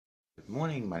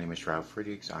Morning, my name is Ralf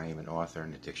Friedrichs. I am an author,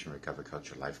 an addiction recovery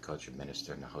coach, a life coach, a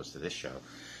minister, and the host of this show,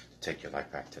 Take Your Life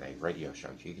Back Today radio show.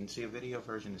 You can see a video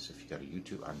version. This if you go to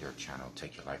YouTube under a channel,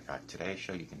 Take Your Life Back Today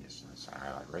show. You can listen to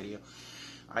Highlight Radio,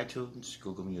 iTunes,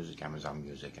 Google Music, Amazon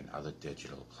Music, and other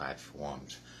digital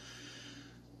platforms.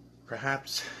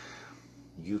 Perhaps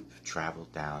you've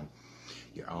traveled down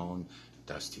your own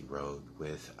dusty road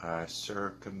with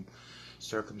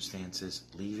circumstances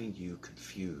leaving you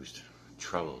confused,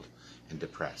 troubled, and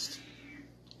depressed.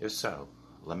 If so,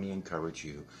 let me encourage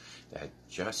you that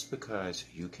just because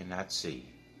you cannot see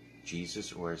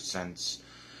Jesus or sense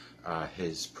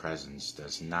his presence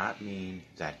does not mean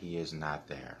that he is not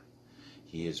there.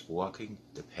 He is walking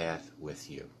the path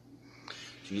with you.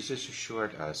 Jesus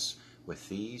assured us with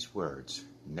these words,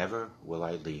 "Never will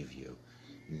I leave you,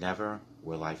 never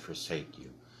will I forsake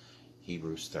you."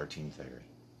 Hebrews 13:30.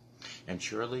 And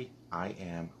surely I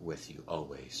am with you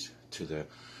always, to the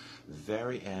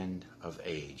very end of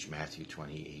age, Matthew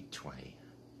 28:20.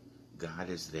 God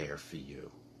is there for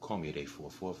you. Call me at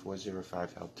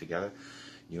 844-405-HELP. Together,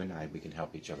 you and I, we can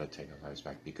help each other take our lives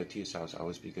back. Be good to yourselves.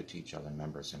 Always be good to each other.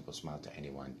 Remember, a simple smile to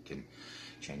anyone can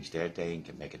change their day and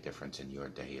can make a difference in your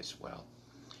day as well.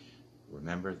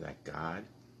 Remember that God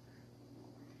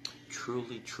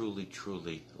truly, truly,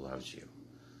 truly loves you.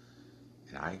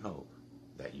 And I hope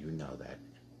that you know that.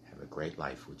 Have a great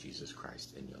life with Jesus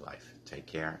Christ in your life. Take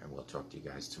care, and we'll talk to you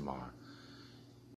guys tomorrow.